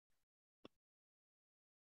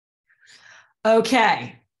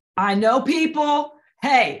Okay, I know people.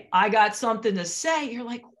 Hey, I got something to say. You're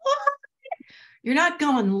like, what? You're not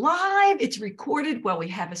going live. It's recorded. Well, we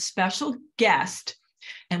have a special guest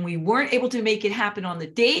and we weren't able to make it happen on the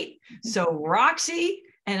date. So Roxie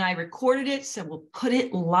and I recorded it. So we'll put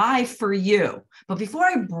it live for you. But before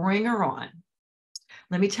I bring her on,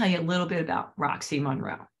 let me tell you a little bit about Roxie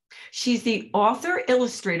Munro. She's the author,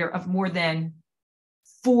 illustrator of more than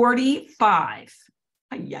 45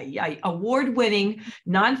 award-winning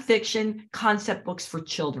nonfiction concept books for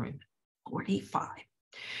children. 45.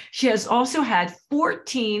 She has also had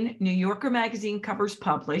 14 New Yorker magazine covers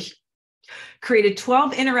published, created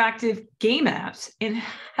 12 interactive game apps, and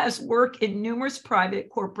has worked in numerous private,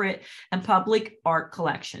 corporate, and public art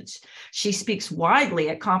collections. She speaks widely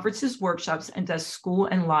at conferences, workshops, and does school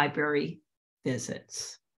and library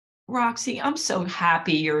visits. Roxie, I'm so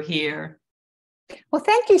happy you're here. Well,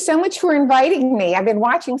 thank you so much for inviting me. I've been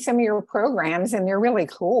watching some of your programs and they're really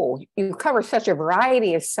cool. You cover such a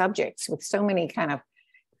variety of subjects with so many kind of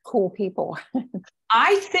cool people.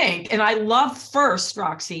 I think, and I love first,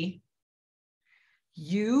 Roxie,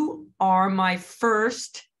 you are my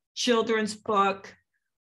first children's book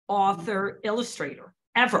author, illustrator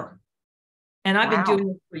ever. And I've been doing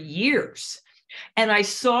it for years. And I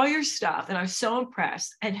saw your stuff and I was so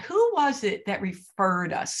impressed. And who was it that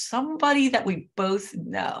referred us? Somebody that we both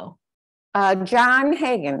know. John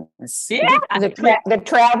Higgins. Yeah. The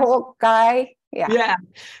travel guy. Yeah.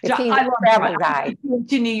 I love travel guy. I went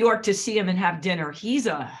to New York to see him and have dinner. He's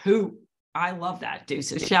a hoot. I love that dude.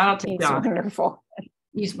 So shout out to John. He's wonderful.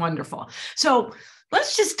 He's wonderful. So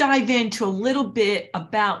let's just dive into a little bit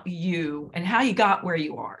about you and how you got where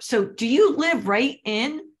you are. So do you live right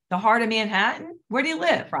in the heart of Manhattan? Where do you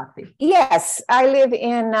live, Roxie? Yes, I live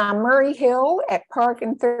in Murray Hill at Park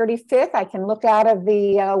and 35th. I can look out of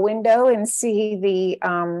the window and see the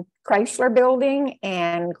Chrysler Building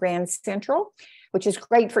and Grand Central, which is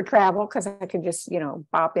great for travel because I could just,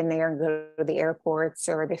 bop in there and go to the airports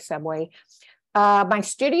or the subway. My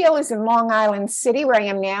studio is in Long Island City, where I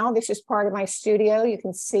am now. This is part of my studio. You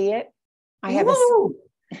can see it. I have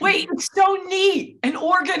Wait, it's so neat and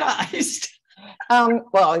organized.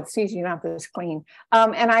 Well, it's usually not this clean.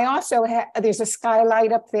 And I also have, there's a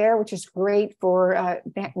skylight up there, which is great for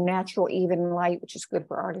natural even light, which is good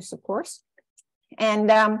for artists, of course.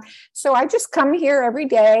 And so I just come here every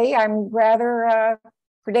day. I'm rather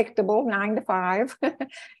predictable, 9 to 5.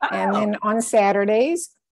 And then on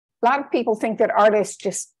Saturdays, a lot of people think that artists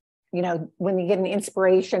just, when they get an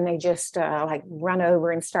inspiration, they just like run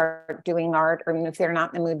over and start doing art. Or if they're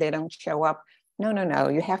not in the mood, they don't show up. No.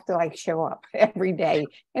 You have to show up every day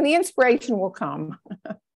and the inspiration will come.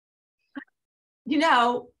 They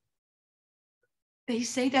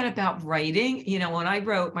say that about writing. When I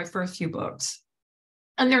wrote my first few books,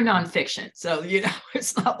 and they're nonfiction. So,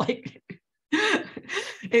 it's not like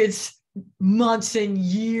it's months and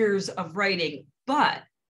years of writing. But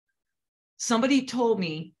somebody told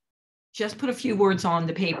me, just put a few words on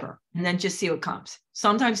the paper and then just see what comes.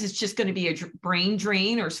 Sometimes it's just going to be a brain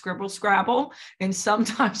drain or scribble scrabble. And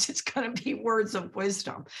sometimes it's going to be words of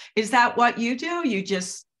wisdom. Is that what you do? You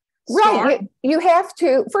just start? Right. You have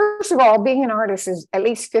to, first of all, being an artist is at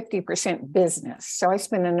least 50% business. So I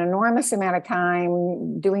spend an enormous amount of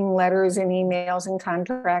time doing letters and emails and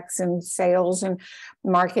contracts and sales and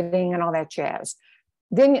marketing and all that jazz.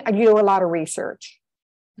 Then you do a lot of research.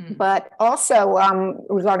 But also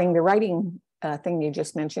regarding the writing thing you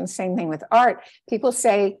just mentioned, same thing with art. People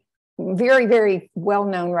say, very, very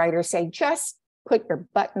well-known writers say, just put your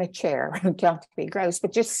butt in a chair. Don't have to be gross,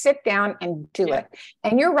 but just sit down and do it.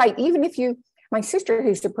 And you're right. Even if my sister,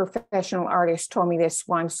 who's a professional artist, told me this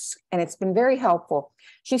once, and it's been very helpful.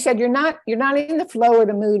 She said, you're not in the flow or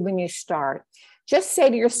the mood when you start. Just say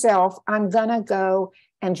to yourself, I'm gonna go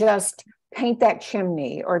and just paint that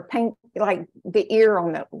chimney or paint like the ear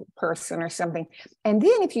on the person or something. And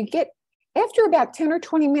then if you get, after about 10 or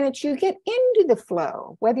 20 minutes, you get into the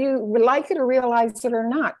flow, whether you like it or realize it or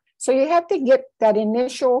not. So you have to get that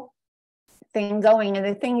initial thing going. And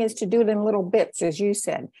the thing is to do it in little bits, as you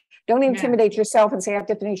said. Don't intimidate yourself and say, I have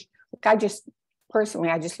to finish. I just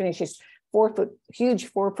finished this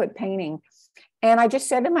huge 4-foot painting. And I just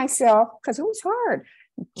said to myself, because it was hard,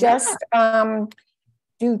 just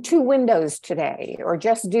do 2 windows today, or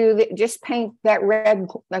just paint that red,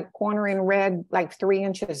 like corner in red, like 3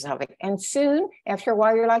 inches of it. And soon, after a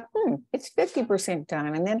while, you're like, it's 50%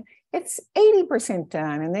 done. And then it's 80%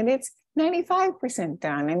 done. And then it's 95%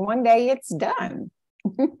 done. And one day it's done.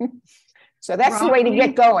 So that's the way to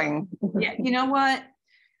get going. Yeah, you know what?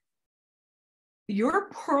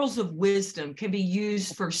 Your pearls of wisdom can be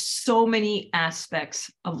used for so many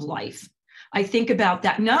aspects of life. I think about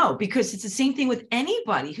that. No, because it's the same thing with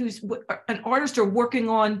anybody who's an artist or working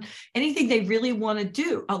on anything they really want to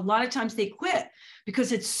do. A lot of times they quit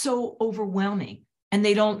because it's so overwhelming and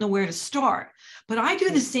they don't know where to start. But I do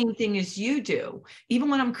the same thing as you do. Even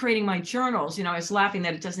when I'm creating my journals, I was laughing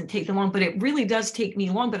that it doesn't take that long, but it really does take me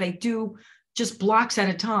long, but I do just blocks at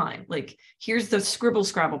a time. Like, here's the scribble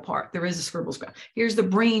scrabble part. There is a scribble scrabble. Here's the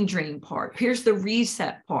brain drain part. Here's the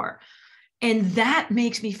reset part. And that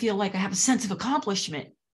makes me feel like I have a sense of accomplishment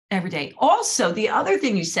every day. Also, the other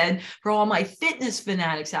thing you said for all my fitness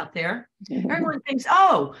fanatics out there, everyone thinks,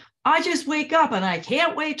 oh, I just wake up and I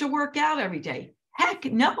can't wait to work out every day. Heck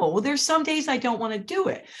no, there's some days I don't want to do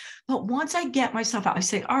it. But once I get myself out, I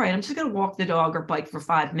say, all right, I'm just going to walk the dog or bike for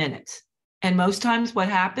 5 minutes. And most times what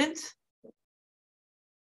happens?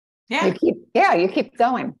 Yeah. You keep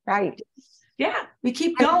going, right? Yeah, we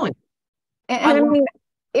keep going. And I mean,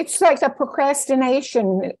 it's like a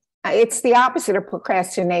procrastination. It's the opposite of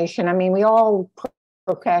procrastination. I mean, we all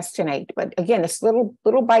procrastinate, but again, it's little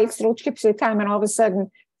bites, little chips at a time, and all of a sudden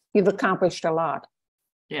you've accomplished a lot.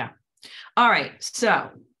 Yeah. All right. So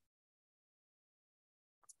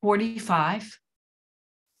 45,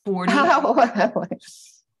 40.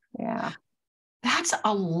 Yeah. That's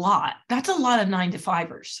a lot. That's a lot of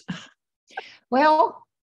 9-to-5ers. Well,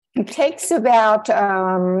 it takes a while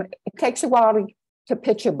to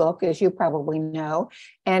pitch a book, as you probably know,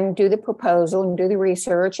 and do the proposal and do the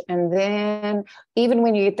research. And then even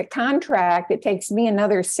when you get the contract, it takes me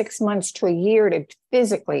another 6 months to a year to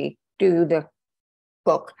physically do the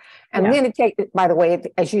book. And then it takes, by the way,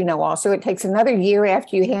 as you know, also, it takes another year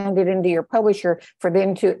after you hand it into your publisher for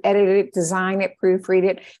them to edit it, design it, proofread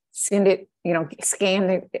it, send it, scan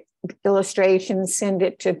the illustrations, send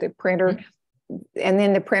it to the printer. And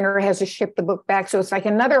then the printer has to ship the book back. So it's like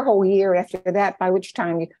another whole year after that, by which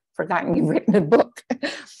time you've forgotten you've written the book.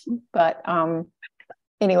 But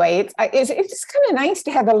anyway, it's just kind of nice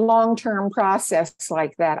to have a long-term process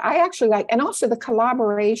like that. I actually like, and also the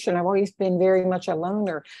collaboration. I've always been very much a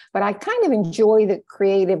loner, but I kind of enjoy the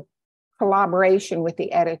creative collaboration with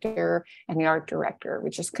the editor and the art director,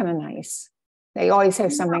 which is kind of nice. They always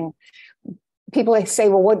have something. People say,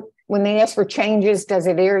 well, when they ask for changes, does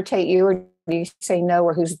it irritate you, or do you say no,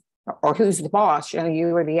 or who's the boss,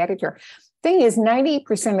 you or the editor? Thing is,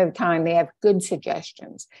 90% of the time they have good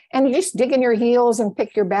suggestions, and you just dig in your heels and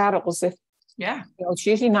pick your battles. It's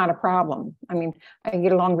usually not a problem. I mean, I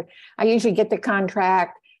get along. I usually get the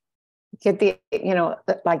contract, get the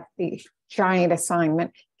like the giant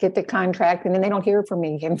assignment, get the contract, and then they don't hear from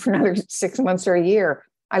me again for another 6 months or a year.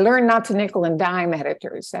 I learned not to nickel and dime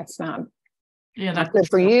editors. That's not good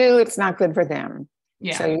for you. It's not good for them.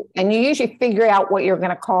 Yeah. So, and you usually figure out what you're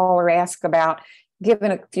going to call or ask about.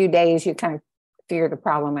 Given a few days, you kind of figure the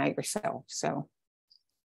problem out yourself. So,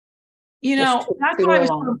 that's why I was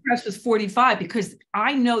so impressed with 45, because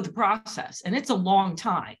I know the process and it's a long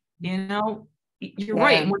time. You're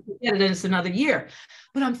right. And once you get it, it's another year.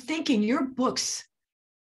 But I'm thinking your books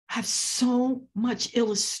have so much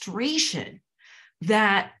illustration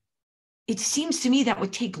that it seems to me that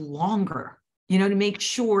would take longer, to make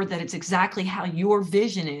sure that it's exactly how your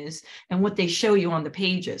vision is and what they show you on the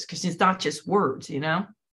pages, because it's not just words,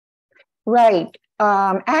 Right.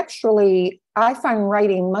 Actually, I find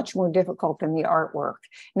writing much more difficult than the artwork.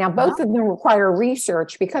 Now, both of them require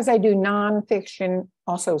research, because I do nonfiction,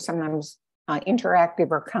 also sometimes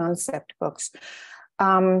interactive or concept books.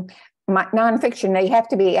 My nonfiction, they have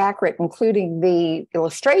to be accurate, including the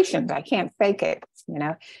illustrations. I can't fake it,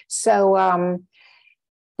 So,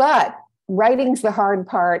 but writing's the hard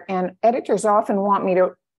part, and editors often want me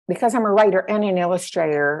to, because I'm a writer and an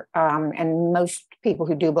illustrator, and most people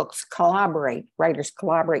who do books writers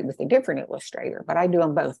collaborate with a different illustrator, but I do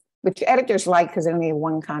them both, which editors like because they only have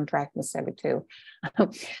one contract instead of two.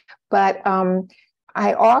 But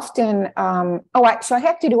I often, so I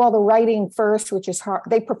have to do all the writing first, which is hard.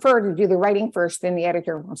 They prefer to do the writing first, then the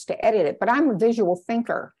editor wants to edit it, but I'm a visual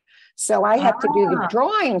thinker. So I have to do the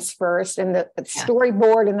drawings first and the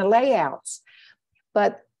storyboard and the layouts.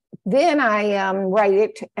 But then I write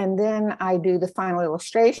it, and then I do the final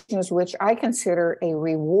illustrations, which I consider a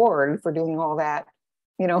reward for doing all that.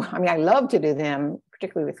 I love to do them,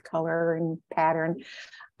 particularly with color and pattern.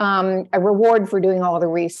 A reward for doing all the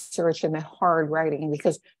research and the hard writing,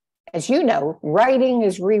 because as you know, writing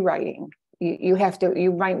is rewriting.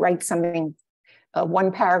 You might write something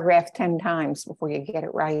one paragraph 10 times before you get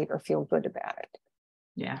it right or feel good about it.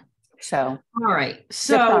 Yeah. So, all right.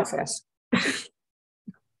 So, the process.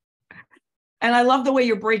 And I love the way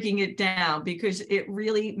you're breaking it down, because it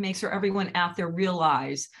really makes everyone out there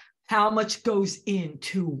realize how much goes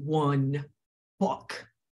into one book.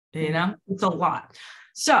 You know, it's a lot.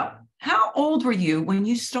 So how old were you when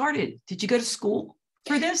you started? Did you go to school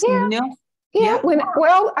for this? Yeah. No. Yeah.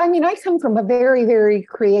 Well, I mean, I come from a very, very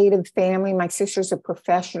creative family. My sister's a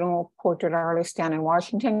professional portrait artist down in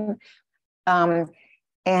Washington. So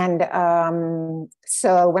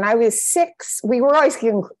when I was 6, we were always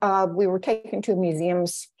we were taken to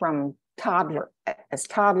museums as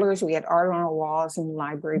toddlers. We had art on our walls and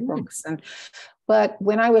library books. But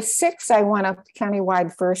when I was 6, I won a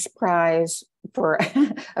countywide first prize for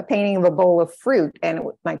a painting of a bowl of fruit. And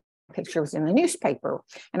my picture was in the newspaper.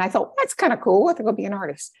 And I thought, that's kind of cool. I think I'll be an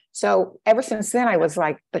artist. So ever since then, I was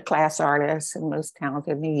like the class artist and most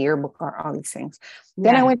talented in the yearbook, all these things. Yeah.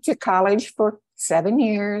 Then I went to college for 7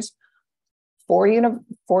 years,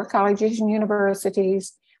 4 colleges and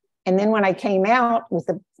universities. And then when I came out with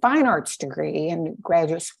a fine arts degree in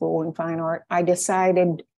graduate school in fine art, I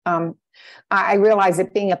decided, I realized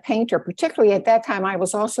that being a painter, particularly at that time, I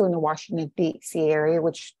was also in the Washington, D.C. area,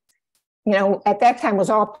 which, you know, at that time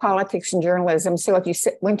was all politics and journalism. So if you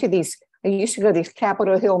went to these, I used to go to these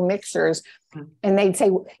Capitol Hill mixers, and they'd say,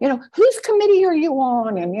 you know, whose committee are you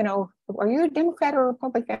on? And, you know, are you a Democrat or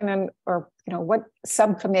Republican? And, or, you know, what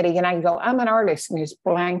subcommittee? And I go, I'm an artist. And there's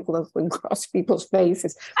blank look across people's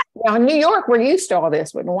faces. Now, in New York, we're used to all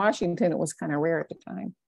this, but in Washington, it was kind of rare at the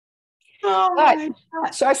time.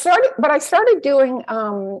 So I started doing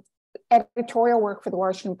editorial work for the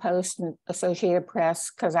Washington Post and Associated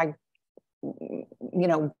Press, because I, you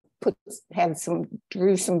know,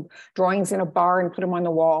 drew some drawings in a bar and put them on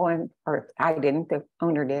the wall, or I didn't, the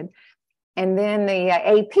owner did. And then the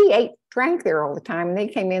AP drank there all the time, and they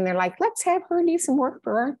came in, they're like, let's have her do some work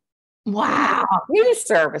for our news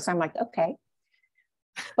service. I'm like, okay.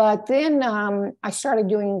 But then I started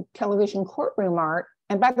doing television courtroom art.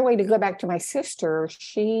 And by the way, to go back to my sister,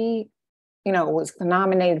 she, you know, was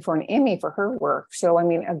nominated for an Emmy for her work. So, I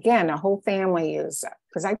mean, again, a whole family is,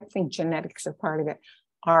 because I think genetics are part of it,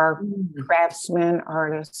 are craftsmen,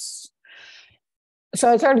 artists.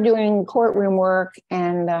 So I started doing courtroom work,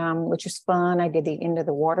 and which is fun. I did the end of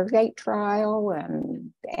the Watergate trial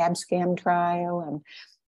and the Abscam trial, and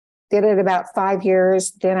did it about 5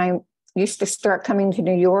 years. Then I used to start coming to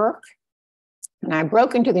New York, and I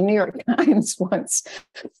broke into the New York Times once,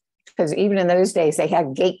 because even in those days they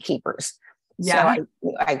had gatekeepers. Yeah. So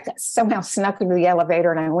I somehow snuck into the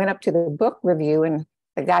elevator, and I went up to the book review, and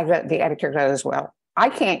the editor goes, well, I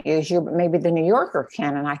can't use you, but maybe the New Yorker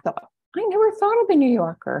can. And I thought, I never thought of the New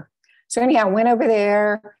Yorker. So anyhow, I went over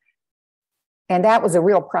there, and that was a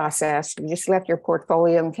real process. You just left your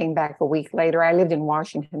portfolio and came back a week later. I lived in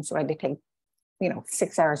Washington, so I had to take,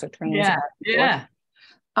 6 hours of trains. Yeah.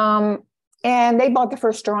 And they bought the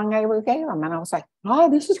first drawing I ever gave them. And I was like, oh,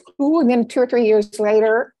 this is cool. And then 2 or 3 years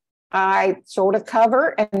later, I sold a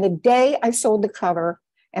cover. And the day I sold the cover,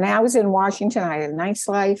 and I was in Washington, I had a nice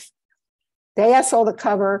life. The day I sold the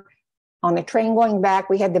cover, on the train going back,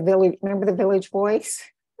 we had the Village, remember the Village Voice?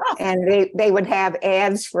 Oh. And they would have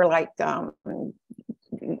ads for like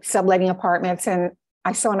subletting apartments. And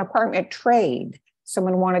I saw an apartment trade.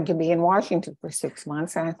 Someone wanted to be in Washington for 6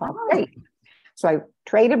 months. And I thought, great. So I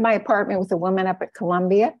traded my apartment with a woman up at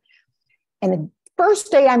Columbia. And the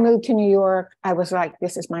first day I moved to New York, I was like,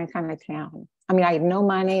 this is my kind of town. I mean, I had no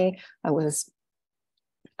money. I was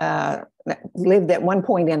lived at one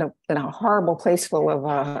point in a horrible place full of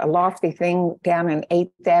a lofty thing down in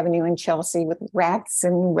 8th Avenue in Chelsea with rats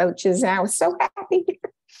and roaches. And I was so happy.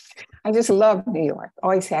 I just love New York.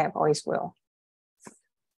 Always have, always will.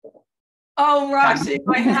 Oh, Roxie,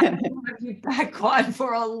 I have to have you back on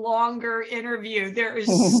for a longer interview. There is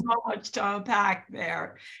so much to unpack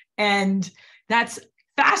there. And that's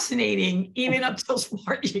fascinating, even up till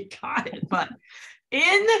smart you got it. But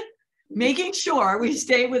in making sure we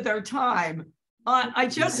stay with our time,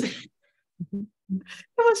 it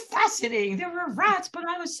was fascinating. There were rats, but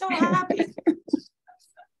I was so happy.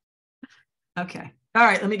 Okay. All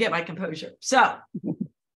right, let me get my composure. So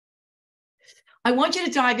I want you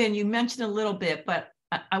to dive in. You mentioned a little bit, but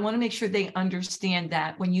I want to make sure they understand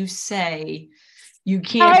that when you say you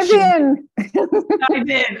can't dive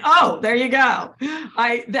in. Oh, there you go.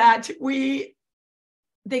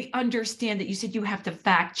 They understand that you said you have to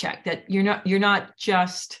fact check, that you're not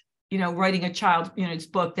just, writing a child's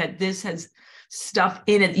book, that this has stuff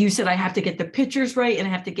in it. You said I have to get the pictures right and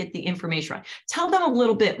I have to get the information right. Tell them a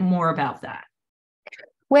little bit more about that.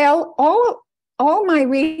 Well, all my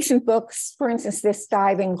recent books, for instance, this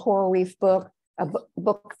diving coral reef book, a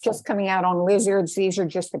book just coming out on lizards. These are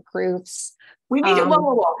just the proofs. We need to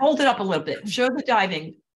hold it up a little bit. Show the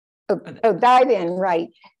diving. Dive in, right.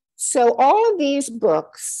 So all of these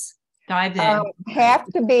books dive in have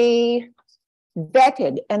to be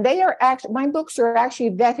vetted, and they are actually, my books are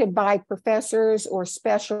actually vetted by professors or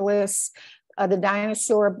specialists. I have a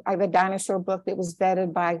dinosaur book that was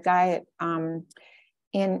vetted by a guy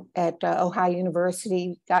at Ohio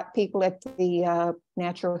University. Got people at the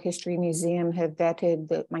Natural History Museum have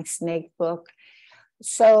vetted my snake book.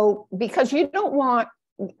 So, because you don't want,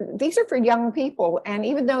 these are for young people, and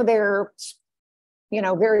even though they're,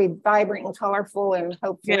 very vibrant and colorful and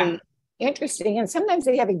hopefully interesting, and sometimes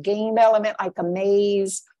they have a game element like a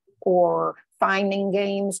maze or finding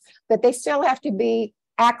games, but they still have to be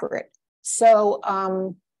accurate. So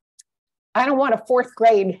I don't want a fourth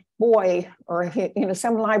grade boy or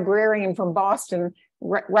some librarian from Boston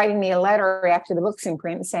writing me a letter after the book's in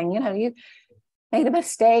print and saying, you made a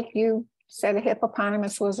mistake. You said a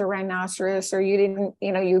hippopotamus was a rhinoceros, or you didn't,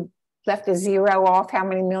 you left a zero off how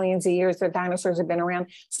many millions of years the dinosaurs have been around.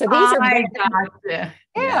 So these are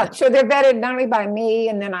vetted, so they're vetted not only by me,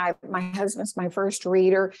 and then my husband's my first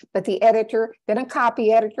reader, but the editor, then a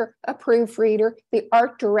copy editor, a proofreader, the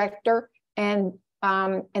art director, and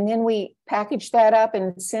then we package that up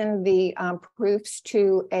and send the proofs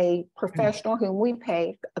to a professional whom we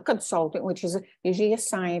pay, a consultant, which is usually a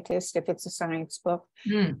scientist if it's a science book.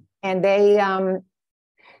 And they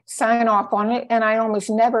sign off on it, and I almost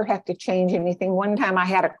never have to change anything. One time I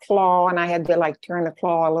had a claw and I had to turn the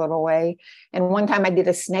claw a little way. And one time I did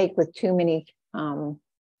a snake with too many too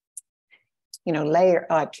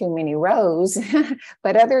many rows.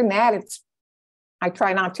 But other than that, I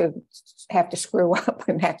try not to have to screw up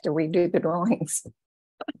and have to redo the drawings.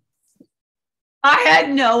 I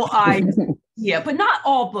had no idea, but not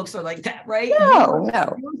all books are like that, right? No.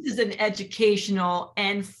 This is an educational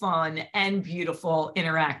and fun and beautiful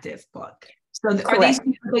interactive book. So are they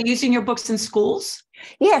using your books in schools?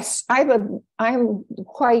 Yes, I'm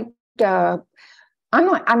quite,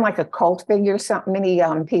 I'm like a cult figure. Many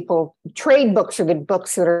people, trade books are the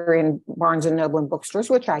books that are in Barnes and Noble and bookstores,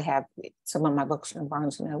 which I have. Some of my books are in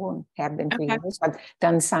Barnes and Noble and have been for years. I've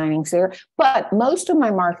done signings there. But most of my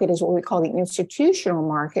market is what we call the institutional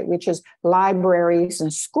market, which is libraries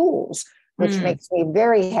and schools, which makes me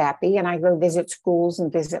very happy. And I go visit schools and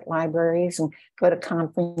visit libraries and go to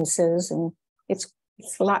conferences. And it's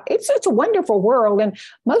a lot. It's a wonderful world. And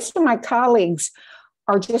most of my colleagues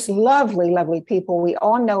are just lovely, lovely people. We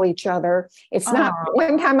all know each other. It's not,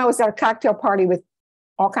 one time I was at a cocktail party with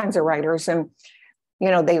all kinds of writers, and,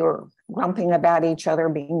 they were grumping about each other,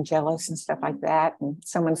 being jealous and stuff like that. And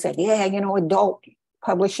someone said, adult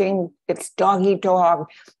publishing, it's dog eat dog,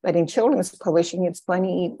 but in children's publishing, it's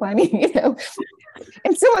bunny eat bunny,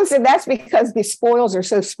 And someone said, that's because the spoils are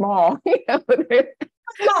so small,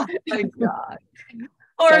 Oh my God.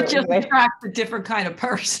 Or it just attracts a different kind of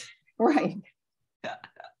person. Right.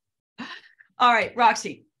 All right,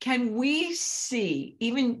 Roxie, can we see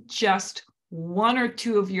even just one or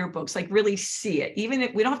two of your books, like really see it? Even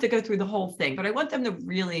if we don't have to go through the whole thing, but I want them to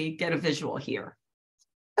really get a visual here.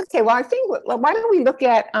 Okay, well, I think, why don't we look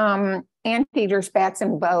at anteaters, bats,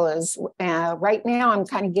 and boas? Right now, I'm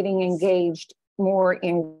kind of getting engaged more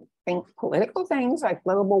in political things like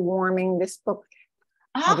global warming. This book,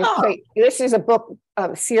 this is a book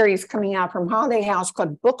series coming out from Holiday House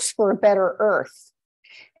called Books for a Better Earth.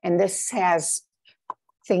 And this has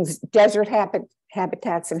things, desert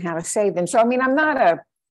habitats and how to save them. So, I'm not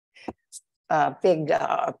a big,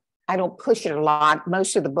 I don't push it a lot.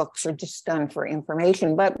 Most of the books are just done for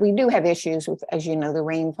information, but we do have issues with, as you know, the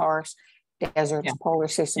rainforest, deserts, polar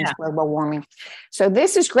systems, global warming. So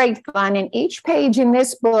this is great fun. And each page in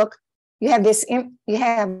this book, I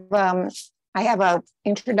have a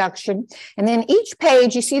introduction, and then each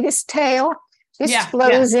page, you see this tail, this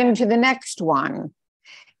flows into the next one.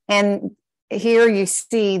 And here you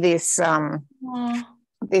see this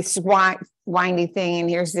this windy thing, and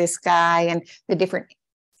here's this guy and the different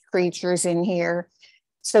creatures in here.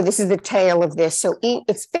 So this is the tail of this. So it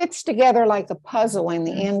fits together like a puzzle in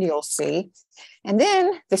the end, you'll see. And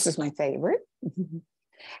then, this is my favorite.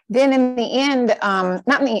 Then in the end,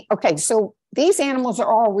 so these animals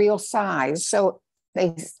are all real size. So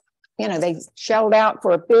they shelled out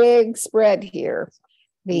for a big spread here.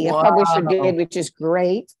 The publisher did, which is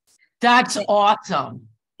great. That's awesome.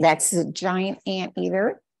 That's a giant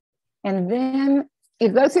anteater. And then you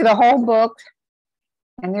go through the whole book,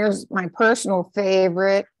 and there's my personal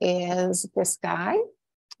favorite is this guy.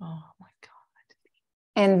 Oh my God.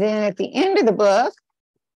 And then at the end of the book,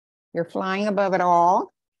 you're flying above it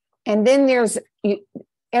all. And then there's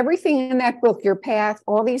everything in that book, your path,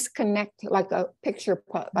 all these connect like a picture,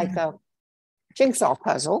 like a jigsaw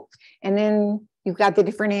puzzle. And then you've got the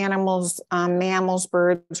different animals, mammals,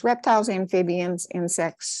 birds, reptiles, amphibians,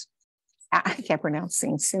 insects. I can't pronounce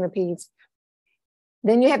things, centipedes.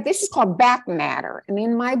 Then you have, this is called back matter. And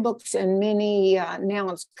in my books and many, now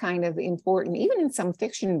it's kind of important, even in some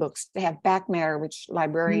fiction books, they have back matter, which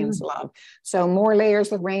librarians love. So more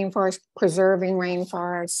layers of rainforest, preserving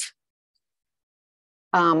rainforests,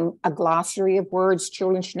 a glossary of words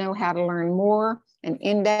children should know how to learn more, an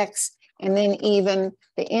index, and then even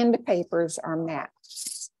the end papers are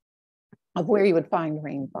maps of where you would find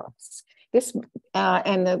rainforests. This,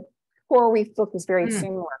 and the coral reef book is very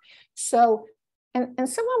similar. So, and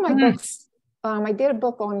some of my books, I did a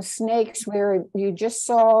book on snakes where you just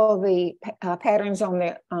saw the patterns on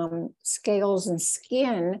the scales and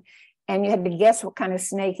skin, and you had to guess what kind of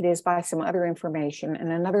snake it is by some other information.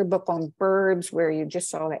 And another book on birds where you just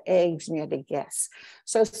saw the eggs and you had to guess.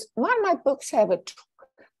 So a lot of my books have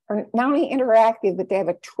are not only interactive, but they have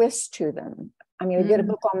a twist to them. I mean, I did a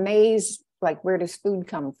book on maize, like where does food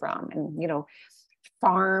come from? And, you know,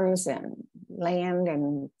 farms and land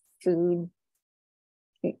and food.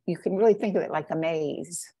 You can really think of it like a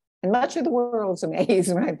maze. And much of the world's a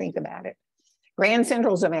maze when I think about it. Grand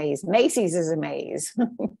Central's a maze. Macy's is a maze.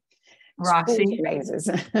 Roxie.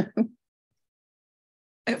 Mazes.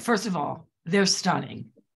 First of all, they're stunning.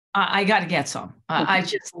 I got to get some. I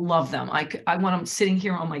just love them. I want them sitting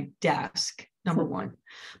here on my desk, number one.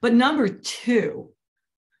 But number two,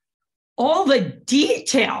 all the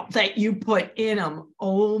detail that you put in them,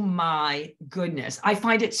 oh my goodness. I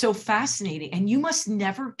find it so fascinating. And you must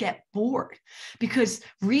never get bored, because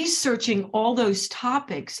researching all those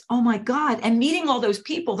topics, oh my God, and meeting all those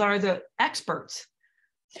people that are the experts.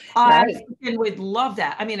 Right. I would love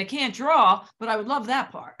that. I mean, I can't draw, but I would love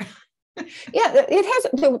that part. Yeah, it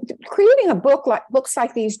has, creating a book like books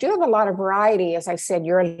like these do have a lot of variety. As I said,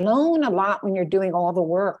 you're alone a lot when you're doing all the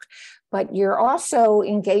work, but you're also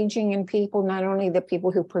engaging in people, not only the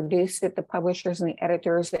people who produce it, the publishers and the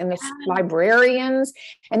editors and the librarians.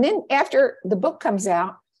 And then after the book comes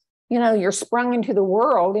out, you know, you're sprung into the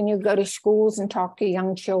world and you go to schools and talk to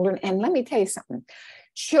young children. And let me tell you something,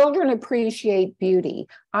 children appreciate beauty.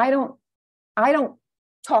 I don't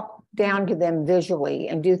talk down to them visually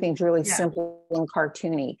and do things really simple and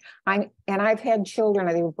cartoony. I've had children,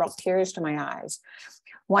 they brought tears to my eyes.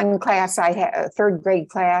 One class, I had a third grade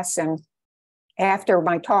class, and after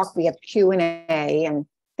my talk, we have Q&A, and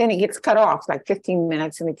then it gets cut off like 15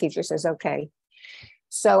 minutes, and the teacher says, okay.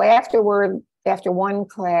 So afterward, after one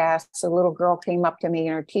class, a little girl came up to me,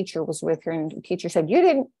 and her teacher was with her, and the teacher said, you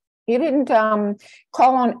didn't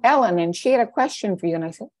call on Ellen, and she had a question for you. And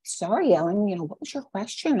I said, sorry, Ellen, you know, what was your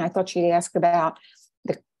question? I thought she'd ask about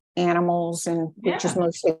the animals, and which is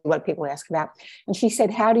mostly what people ask about. And she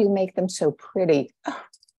said, how do you make them so pretty?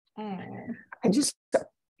 I just,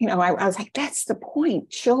 you know, I was like, that's the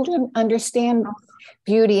point. Children understand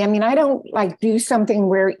beauty. I mean, I don't like do something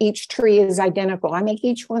where each tree is identical. I make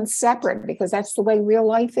each one separate because that's the way real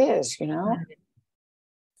life is, you know?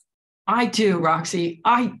 I do, Roxie.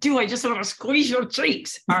 I do. I just want to squeeze your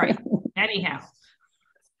cheeks. All right. Anyhow.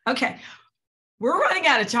 Okay. We're running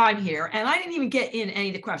out of time here, and I didn't even get in any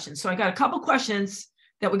of the questions. So I got a couple questions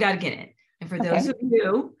that we got to get in. And for those of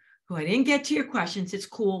you who I didn't get to your questions, it's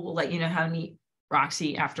cool. We'll let you know how to meet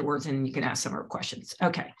Roxie afterwards, and you can ask some of her questions.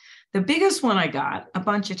 Okay. The biggest one I got a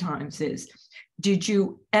bunch of times is, did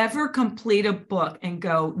you ever complete a book and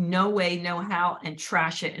go, no way, no how, and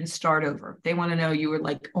trash it and start over? They want to know, you were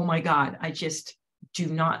like, oh my God, I just do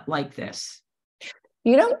not like this.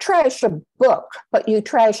 You don't trash a book, but you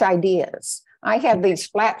trash ideas. I have these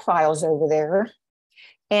flat files over there.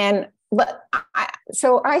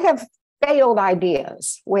 So I have failed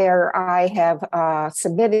ideas where I have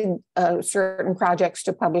submitted certain projects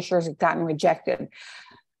to publishers and gotten rejected.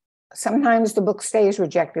 Sometimes the book stays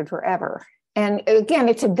rejected forever. And again,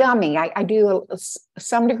 it's a dummy. I do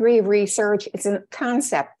some degree of research. It's a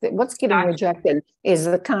concept. What's getting rejected is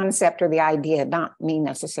the concept or the idea, not me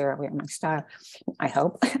necessarily or my style, I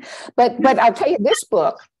hope. But I'll tell you,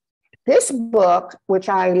 this book, which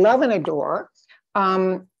I love and adore,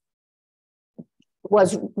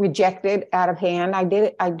 was rejected out of hand. I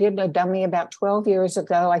did a dummy about 12 years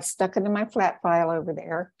ago. I stuck it in my flat file over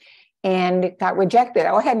there, and it got rejected.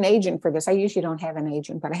 I had an agent for this. I usually don't have an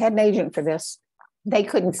agent, but I had an agent for this. They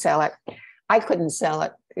couldn't sell it. I couldn't sell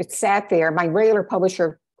it. It sat there. My regular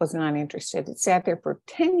publisher was not interested. It sat there for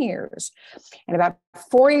 10 years. And about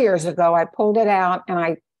 4 years ago, I pulled it out and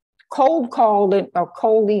I cold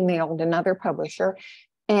emailed another publisher,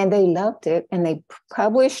 and they loved it and they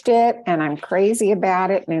published it, and I'm crazy about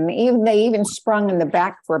it. And they even sprung in the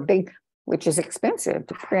back for a big, which is expensive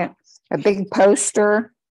to print, a big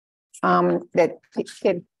poster that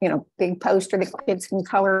kid, big poster that kids can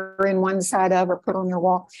color in one side of or put on their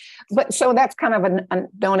wall. But so that's kind of a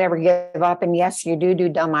don't ever give up. And yes, you do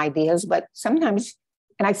dumb ideas, but sometimes,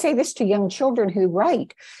 and I say this to young children who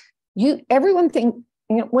write, everyone think,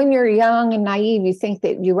 when you're young and naive, you think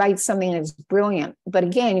that you write something that's brilliant. But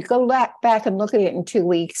again, you go back and look at it in 2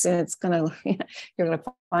 weeks, and you're going to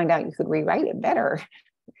find out you could rewrite it better.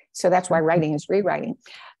 So that's why writing is rewriting.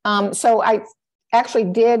 So I actually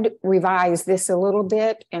did revise this a little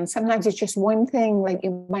bit. And sometimes it's just one thing, like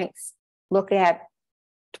you might look at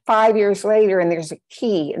 5 years later and there's a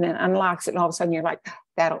key and then unlocks it. And all of a sudden you're like,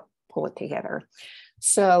 that'll pull it together.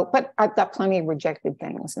 So, but I've got plenty of rejected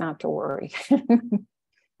things, not to worry.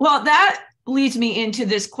 Well, that leads me into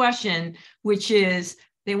this question, which is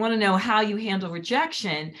they want to know how you handle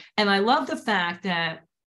rejection. And I love the fact that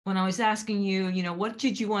when I was asking you, what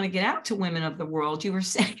did you want to get out to women of the world? You were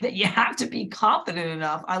saying that you have to be confident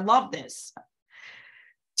enough. I love this,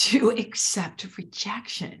 to accept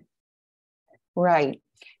rejection. Right.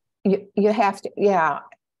 You have to, yeah.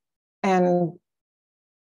 And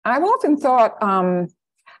I've often thought,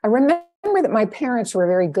 I remember that my parents were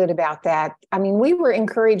very good about that. I mean, we were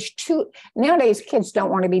encouraged to, nowadays kids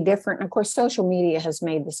don't want to be different. And of course, social media has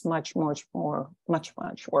made this much worse.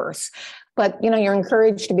 But, you're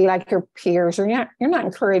encouraged to be like your peers, or you're not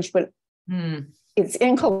encouraged, but it's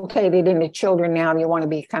inculcated into children now. You want to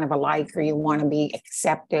be kind of alike, or you want to be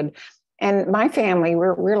accepted. And my family,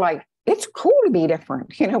 we're like, it's cool to be different,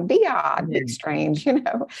 be odd, be strange,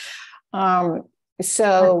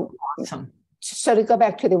 So awesome. So to go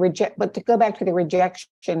back to the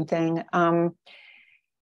rejection thing,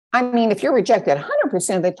 I mean, if you're rejected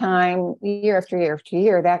 100% of the time, year after year after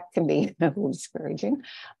year, that can be a little discouraging.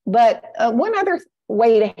 But one other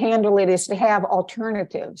way to handle it is to have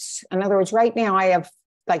alternatives. In other words, right now I have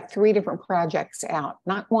like 3 different projects out,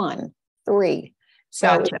 not 1, 3.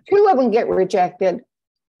 So gotcha. 2 of them get rejected,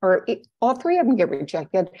 or all 3 of them get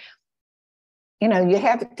rejected. You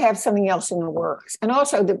have to have something else in the works. And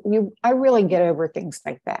also I really get over things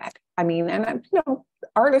like that. I mean, and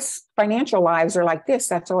artists' financial lives are like this.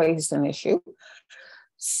 That's always an issue.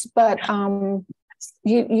 But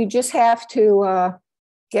you just have to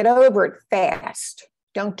get over it fast.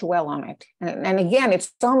 Don't dwell on it. And again,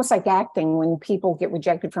 it's almost like acting when people get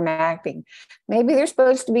rejected from acting. Maybe they're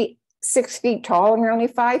supposed to be 6 feet tall and you're only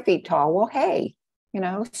 5 feet tall. Well, hey.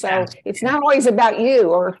 So it's not always about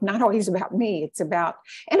you, or not always about me. It's about,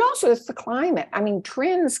 and also it's the climate. I mean,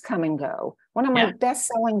 trends come and go. One of my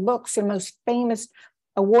best-selling books and most famous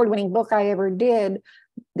award-winning book I ever did,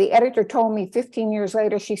 the editor told me 15 years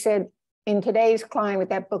later, she said, in today's climate,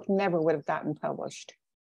 that book never would have gotten published.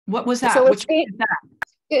 What was that? So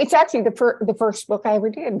it's actually the first book I ever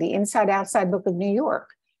did, the Inside Outside Book of New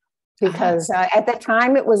York, because at that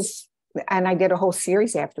time it was, and I did a whole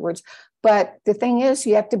series afterwards. But the thing is,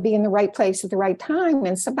 you have to be in the right place at the right time.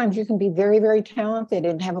 And sometimes you can be very, very talented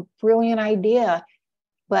and have a brilliant idea.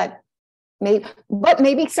 But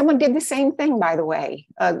maybe someone did the same thing, by the way.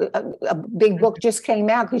 A big book just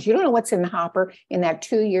came out, because you don't know what's in the hopper in that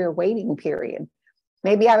 2-year waiting period.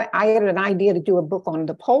 Maybe I had an idea to do a book on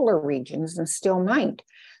the polar regions and still might.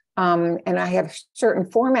 And I have a certain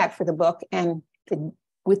format for the book. And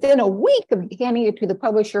within a week of handing it to the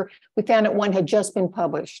publisher, we found that one had just been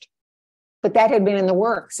published. But that had been in the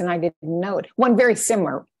works, and I didn't know it. One very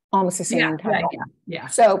similar, almost the same title. Yeah.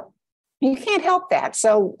 So you can't help that.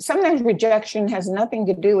 So sometimes rejection has nothing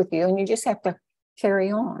to do with you, and you just have to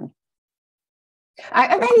carry on.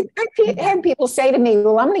 I had people say to me,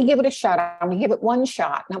 well, I'm going to give it a shot. I'm going to give it 1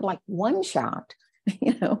 shot. And I'm like, 1 shot?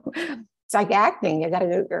 It's like acting. You got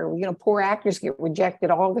to, poor actors get rejected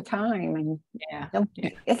all the time. And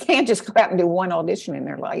they can't just go out and do 1 audition in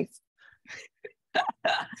their life.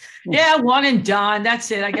 Yeah, 1 and done.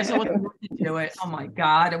 That's it. I guess I wasn't going to do it. Oh my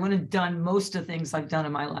God. I wouldn't have done most of the things I've done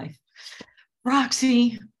in my life.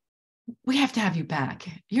 Roxie, we have to have you back.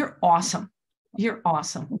 You're awesome. You're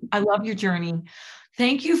awesome. I love your journey.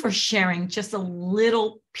 Thank you for sharing just a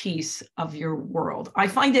little piece of your world. I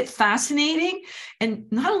find it fascinating.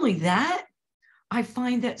 And not only that, I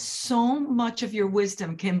find that so much of your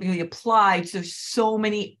wisdom can be applied to so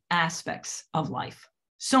many aspects of life.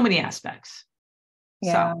 So many aspects.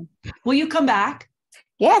 Yeah. So, will you come back?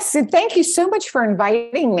 Yes, and thank you so much for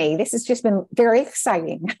inviting me. This has just been very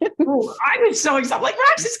exciting. Ooh, I was so excited. Like,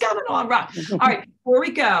 Roxie's coming on, Rox. All right, before we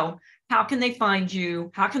go, how can they find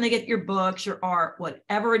you? How can they get your books, your art,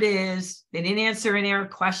 whatever it is? They didn't answer any of our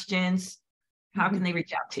questions. How can they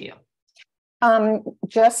reach out to you?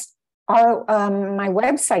 Just My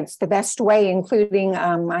website's the best way, including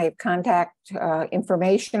I have contact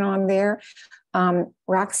information on there.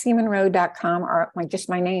 RoxieMunro.com, or just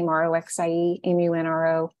my name,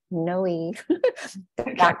 RoxieMunro, no E,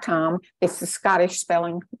 .com. It's the Scottish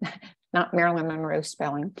spelling, not Marilyn Monroe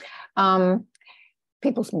spelling.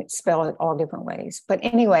 People spell it all different ways. But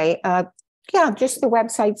anyway, yeah, just the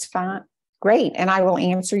website's fine. Great. And I will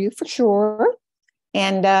answer you for sure.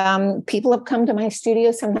 And people have come to my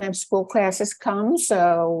studio. Sometimes school classes come.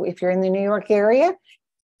 So if you're in the New York area,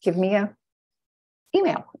 give me a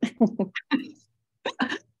email.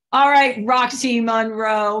 All right, Roxie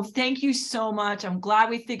Munro, thank you so much. I'm glad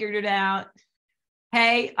we figured it out.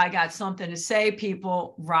 Hey, I got something to say,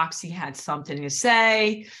 people. Roxie had something to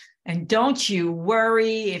say. And don't you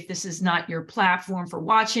worry if this is not your platform for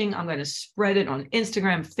watching. I'm going to spread it on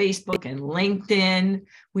Instagram, Facebook, and LinkedIn.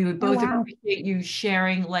 We would both appreciate you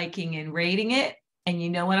sharing, liking, and rating it. And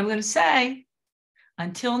you know what I'm going to say.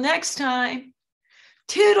 Until next time,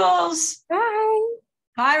 toodles. Bye.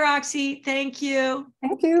 Bye, Roxie. Thank you.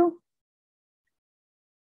 Thank you.